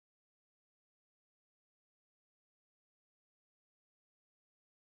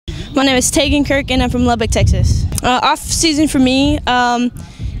My name is Taegan Kirk, and I'm from Lubbock, Texas. Off season for me,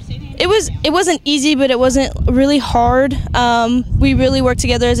 it wasn't easy, but it wasn't really hard. We really worked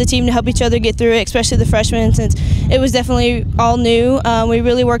together as a team to help each other get through it, especially the freshmen, since it was definitely all new. We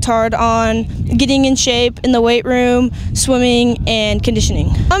really worked hard on getting in shape in the weight room, swimming, and conditioning.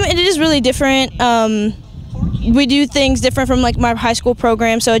 It is really different. We do things different from like my high school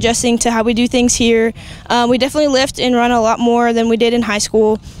program, so adjusting to how we do things here. We definitely lift and run a lot more than we did in high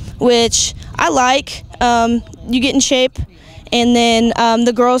school, which I like. You get in shape, and then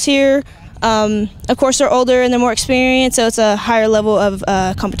the girls here, of course, they're older and they're more experienced, so it's a higher level of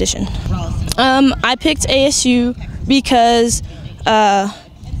competition. I picked ASU because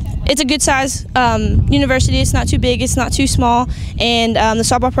it's a good size university. It's not too big, it's not too small, and the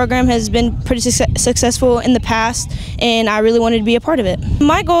softball program has been pretty successful in the past, and I really wanted to be a part of it.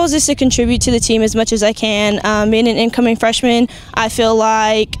 My goal is just to contribute to the team as much as I can. Being an incoming freshman, I feel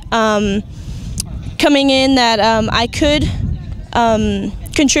like coming in that I could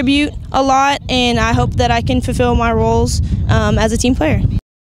contribute a lot, and I hope that I can fulfill my roles as a team player.